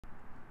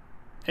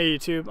Hey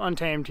YouTube,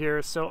 Untamed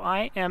here. So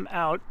I am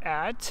out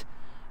at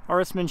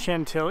Arisman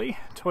Chantilly,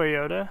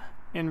 Toyota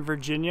in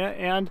Virginia,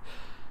 and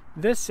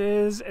this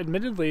is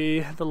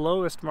admittedly the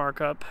lowest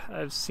markup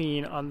I've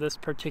seen on this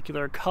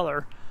particular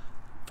color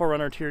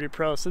 4Runner TRD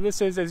Pro. So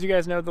this is, as you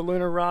guys know, the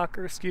Lunar Rock,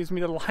 or excuse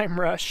me, the Lime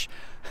Rush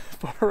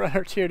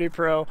 4Runner TRD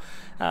Pro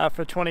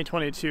for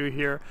 2022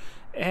 here.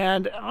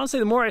 And honestly,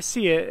 the more I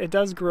see it, it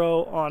does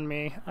grow on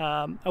me.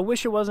 I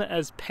wish it wasn't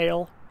as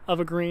pale of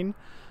a green.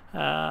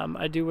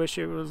 I do wish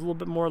it was a little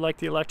bit more like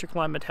the Electric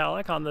Lime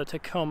Metallic on the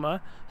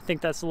Tacoma. I think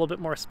that's a little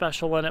bit more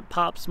special and it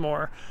pops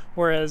more.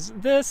 Whereas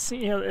this,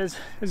 you know, as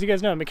you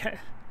guys know,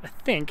 I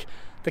think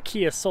the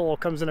Kia Soul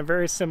comes in a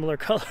very similar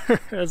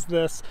color as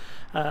this.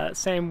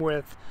 Same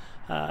with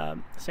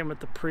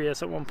the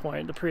Prius at one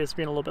point, the Prius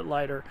being a little bit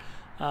lighter.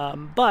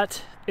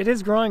 But it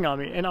is growing on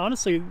me. And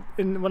honestly,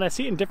 when I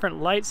see it in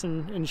different lights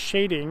and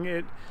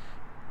shading,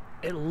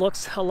 it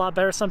looks a lot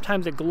better.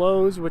 Sometimes it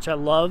glows, which I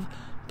love.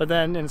 But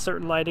then in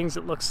certain lightings,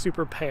 it looks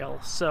super pale.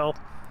 So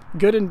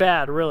good and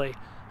bad, really.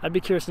 I'd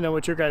be curious to know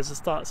what your guys'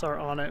 thoughts are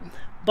on it.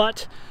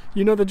 But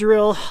you know the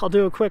drill. I'll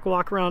do a quick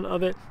walk around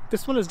of it.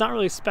 This one is not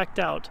really spec'd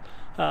out.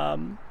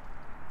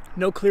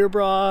 No clear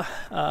bra.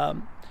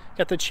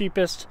 Got the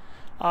cheapest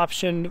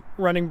option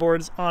running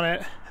boards on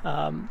it.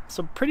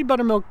 So pretty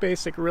buttermilk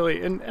basic,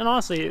 really. And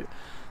honestly,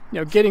 you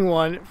know, getting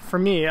one, for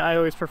me, I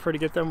always prefer to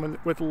get them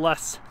with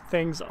less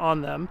things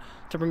on them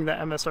to bring the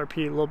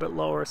MSRP a little bit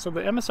lower. So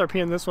the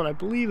MSRP in this one, I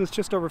believe, is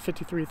just over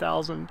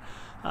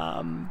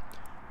 $53,000.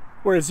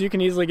 Whereas you can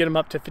easily get them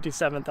up to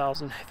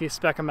 $57,000 if you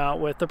spec them out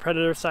with the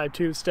Predator side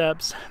tube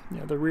steps, you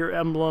know, the rear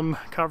emblem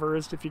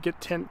covers, if you get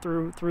tint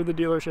through the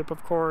dealership,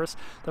 of course,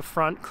 the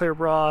front clear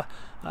bra,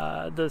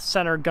 the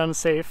center gun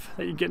safe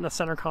that you get in the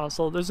center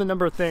console. There's a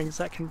number of things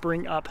that can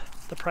bring up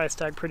the price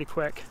tag pretty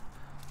quick.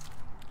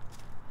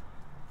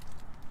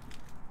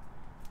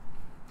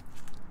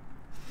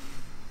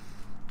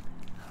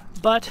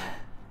 But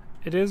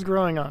it is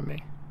growing on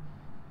me.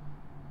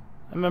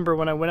 I remember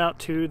when I went out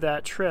to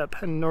that trip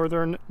in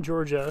northern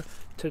Georgia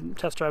to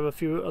test drive a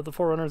few of the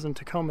 4Runners and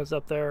Tacomas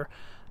up there,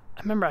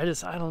 I remember I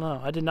don't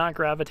know, I did not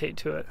gravitate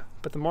to it.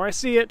 But the more I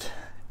see it,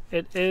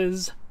 it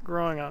is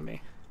growing on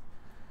me.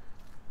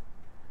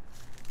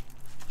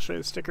 I'll show you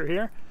the sticker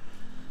here.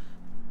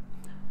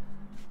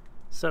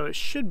 So it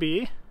should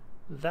be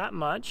that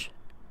much,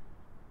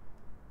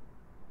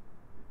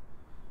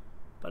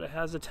 but it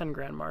has a 10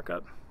 grand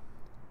markup.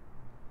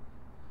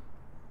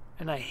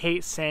 And I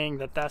hate saying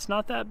that that's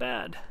not that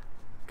bad,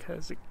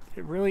 because it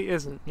really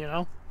isn't, you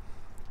know?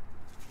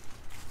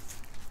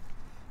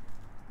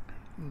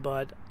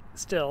 But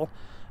still,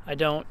 I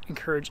don't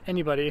encourage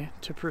anybody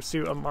to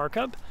pursue a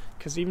markup,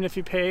 because even if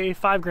you pay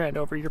 5 grand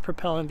over, you're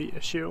propelling the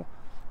issue.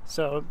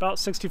 So about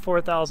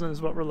 64,000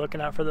 is what we're looking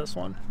at for this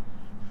one.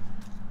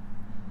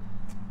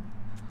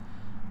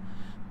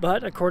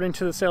 But according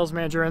to the sales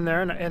manager in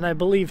there, and I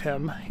believe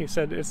him, he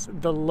said it's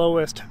the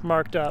lowest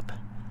marked up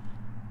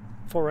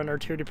 4Runner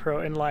TRD Pro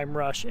and Lime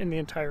Rush in the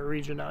entire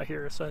region out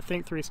here. So I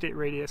think 3-state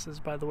radius is,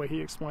 by the way he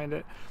explained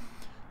it.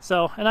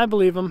 So, and I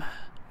believe him,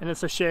 and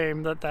it's a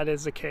shame that that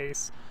is the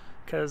case,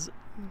 because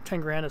 10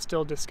 grand is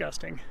still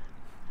disgusting.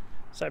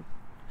 So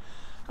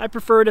I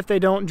prefer it if they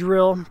don't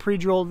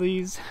pre-drill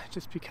these,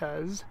 just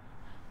because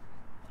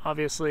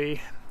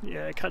obviously,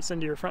 yeah, it cuts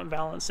into your front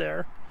valance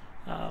there.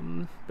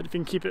 But if you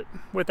can keep it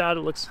without,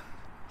 it looks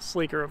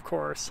sleeker, of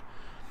course.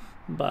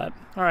 But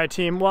all right,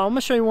 team, well, I'm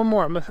gonna show you one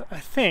more, I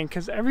think,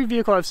 because every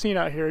vehicle I've seen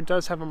out here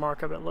does have a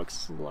markup, it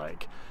looks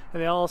like,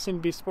 and they all seem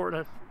to be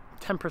sporting a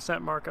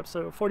 10% markup.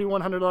 So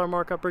 $4,100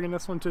 markup, bringing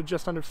this one to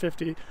just under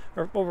 50,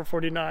 or over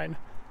 49.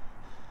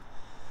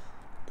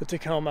 The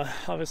Tacoma,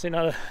 obviously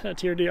not a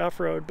TRD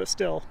off-road, but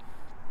still,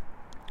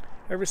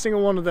 every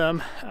single one of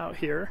them out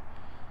here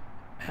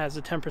has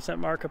a 10%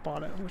 markup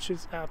on it, which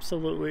is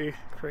absolutely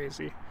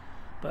crazy.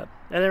 But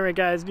anyway,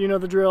 guys, you know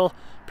the drill.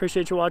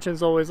 Appreciate you watching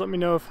as always. Let me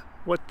know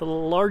what the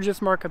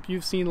largest markup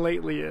you've seen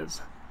lately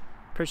is.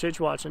 Appreciate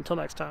you watching. Until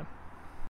next time.